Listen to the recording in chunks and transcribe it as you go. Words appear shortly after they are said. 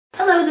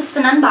This is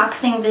an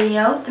unboxing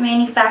video. The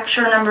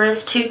manufacturer number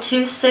is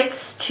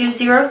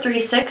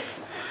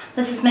 2262036.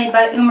 This is made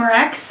by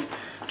Umarex.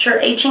 It's your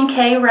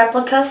H&K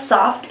Replica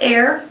Soft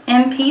Air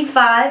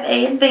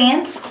MP5A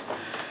Advanced.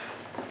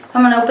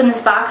 I'm going to open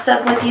this box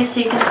up with you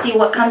so you can see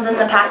what comes in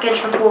the package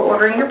before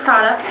ordering your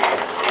product.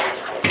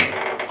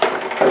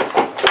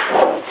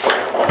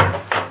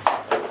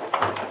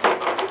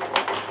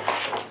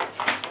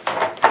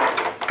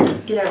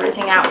 Get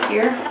everything out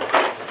here.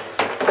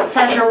 This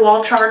has your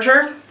wall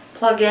charger,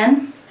 plug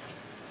in.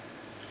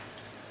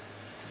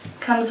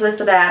 Comes with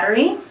the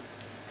battery.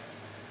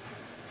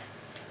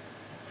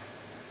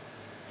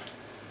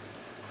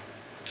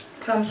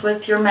 Comes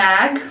with your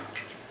mag.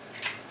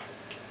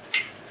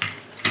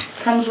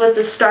 Comes with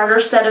the starter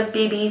set of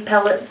BB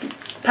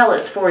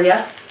pellets for you.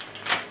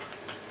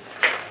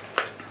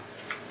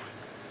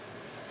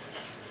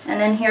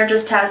 And in here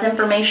just has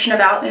information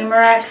about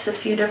Umarex, a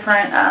few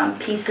different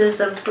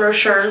pieces of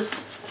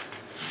brochures.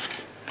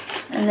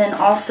 And then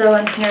also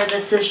in here,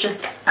 this is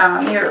just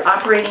your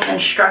operating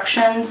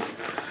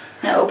instructions.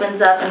 And it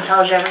opens up and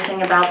tells you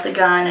everything about the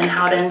gun and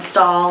how to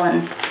install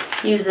and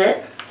use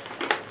it.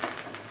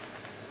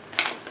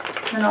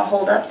 And I'll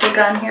hold up the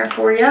gun here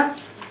for you.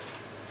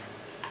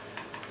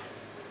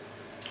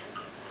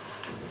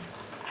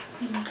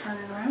 Turn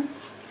it around.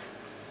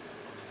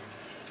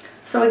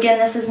 So again,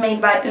 this is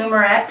made by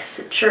Umarex.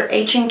 It's your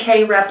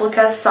H&K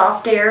Replica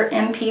Soft Air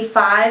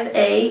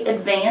MP5A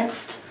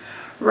Advanced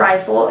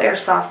Rifle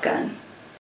Airsoft Gun.